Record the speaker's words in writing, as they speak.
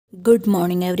Good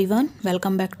morning everyone,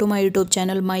 welcome back to my YouTube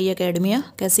channel my academia.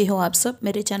 कैसे हो आप सब?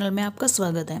 मेरे चैनल में आपका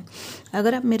स्वागत है।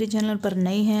 अगर आप मेरे चैनल पर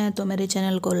नए हैं तो मेरे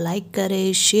चैनल को लाइक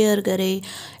करें, शेयर करें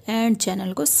एंड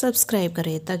चैनल को सब्सक्राइब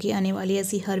करें ताकि आने वाली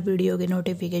ऐसी हर वीडियो की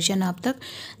नोटिफिकेशन आप तक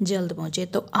जल्द पहुँचे।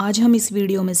 तो आज हम इस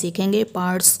वीडियो में सीखेंगे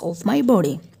parts of my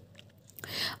body.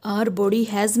 Our body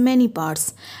has many parts.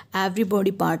 Every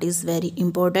body part is very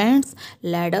important.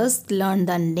 Let us learn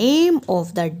the name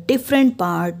of the different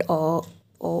part of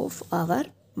our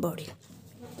body.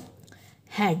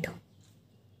 Head.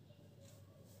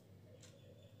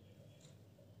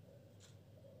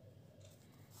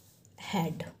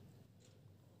 Head.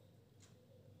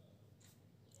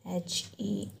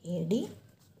 H-E-A-D.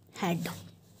 Head.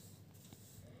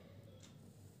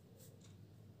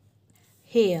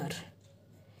 Hair.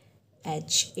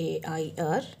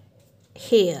 H-A-I-R.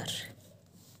 Hair.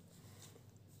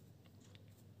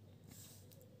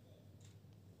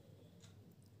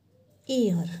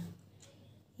 Ear.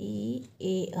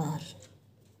 E-A-R.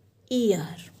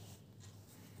 Ear.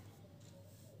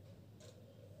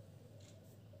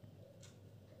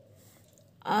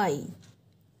 Eye.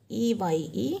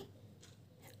 E-Y-E.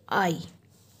 Eye.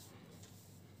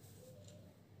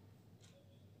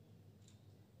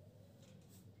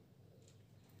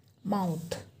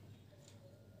 Mouth.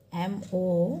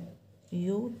 M-O-U-T-H.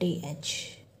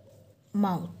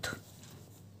 Mouth.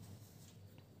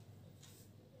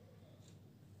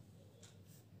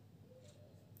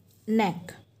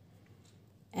 Neck.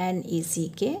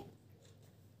 N-E-C-K.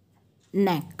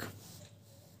 Neck.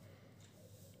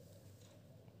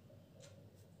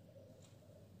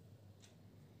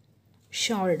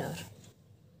 Shoulder.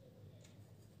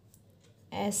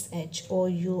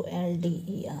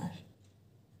 S-H-O-U-L-D-E-R.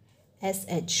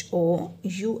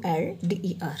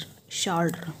 S-H-O-U-L-D-E-R.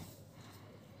 Shoulder.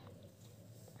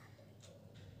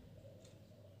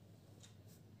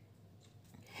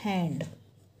 Hand.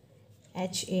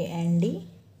 H-A-N-D.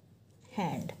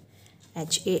 Hand.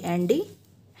 H-A-N-D.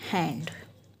 Hand.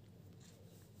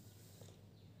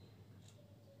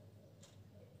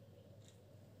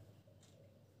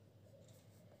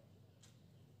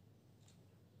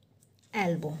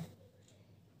 Elbow.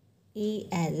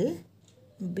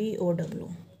 E-L-B-O-W.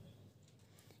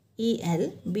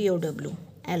 E-L-B-O-W.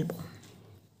 Elbow.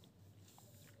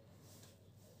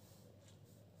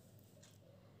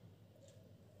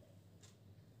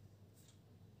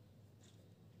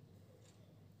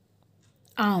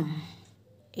 Arm.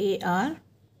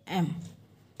 A-R-M.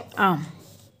 Arm.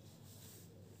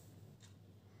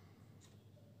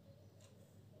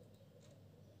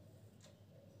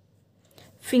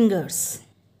 Fingers.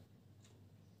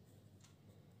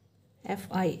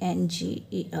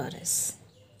 F-I-N-G-E-R-S.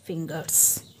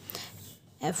 Fingers.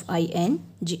 F-I-N-G-E-R-S.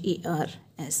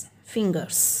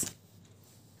 Fingers.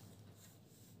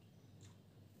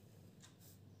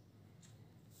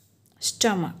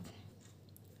 Stomach.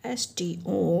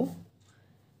 S-T-O-M-A-C-H.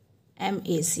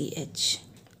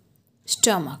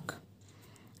 Stomach.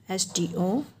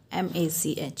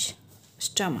 S-T-O-M-A-C-H.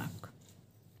 Stomach.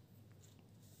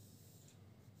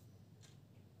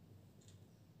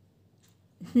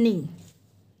 Knee.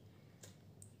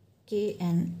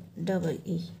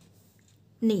 K-N-E-E.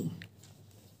 Knee.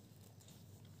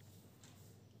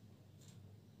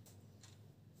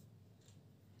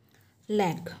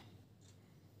 Leg.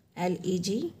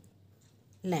 L-E-G.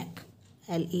 Leg.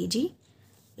 L-E-G.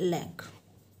 Leg.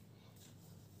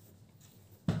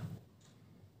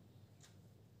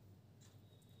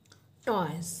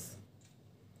 Toes.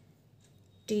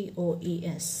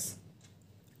 T-O-E-S.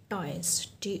 Toes.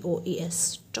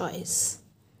 T-O-E-S. Toes.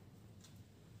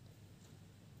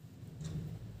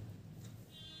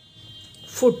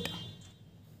 Foot.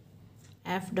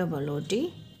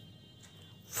 F-O-O-T.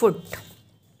 Foot.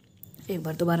 एक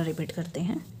बार दोबारा repeat करते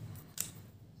हैं.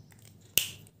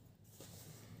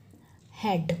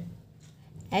 Head.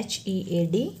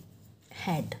 H-E-A-D.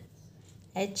 Head.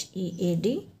 H-E-A-D.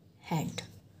 Head.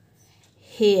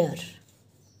 Hair.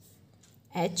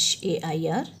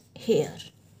 H-A-I-R. Hair.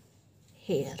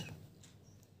 Hair.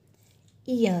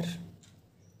 Ear.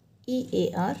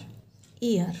 E-A-R.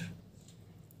 Ear.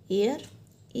 Ear.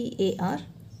 E-A-R.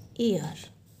 Ear.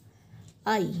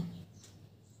 Eye.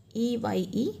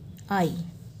 E-Y-E. Eye.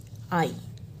 Eye.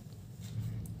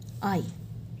 Eye.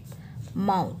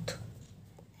 Mouth.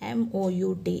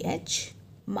 M-O-U-T-H.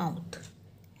 Mouth.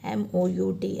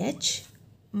 M-O-U-T-H.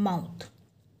 Mouth.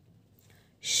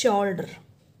 Shoulder.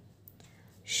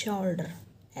 Shoulder.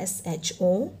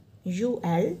 S-H-O-U-L-D-E-R.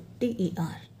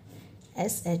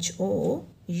 S-H-O-U-L-D-E-R.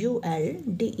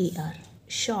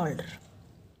 Shoulder.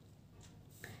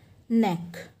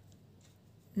 Neck.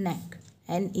 Neck.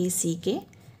 N-E-C-K.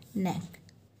 neck,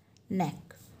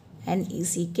 neck,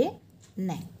 NECK,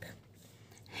 neck.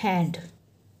 Hand,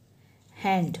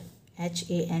 hand,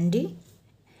 HAND,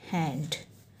 hand,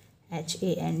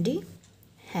 HAND,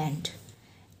 hand.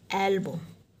 Elbow,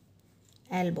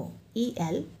 elbow,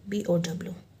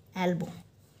 ELBOW, elbow,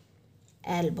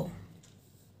 elbow.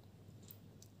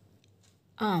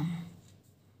 Arm,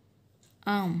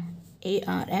 arm,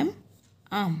 ARM,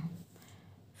 arm.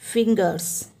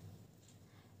 Fingers,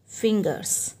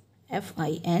 fingers,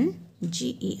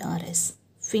 FINGERS,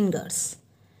 fingers,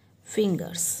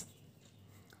 fingers.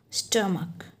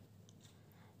 Stomach,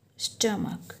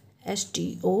 stomach,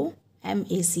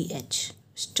 STOMACH,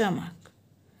 stomach,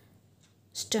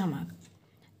 stomach.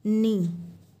 Knee,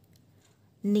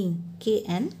 knee,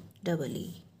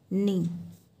 KNEE, knee,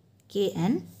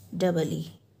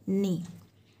 KNEE, knee.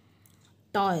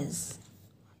 Toys,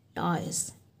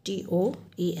 toys,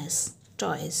 TOES,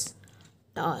 toys,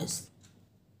 toys.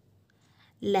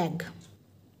 Leg,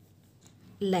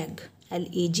 leg,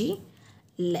 LEG,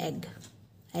 leg,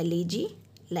 LEG,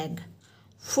 leg.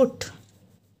 Foot,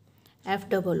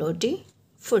 FOOT,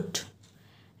 foot,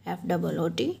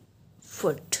 FOOT,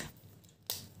 foot.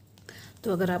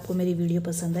 तो अगर आपको मेरी video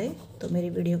पसंद आए तो मेरी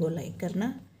video को like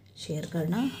करना, शेयर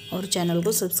करना और चैनल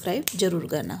को सब्सक्राइब ज़रूर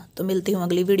करना। तो मिलती हूँ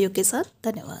अगली वीडियो के साथ।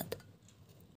 धन्यवाद।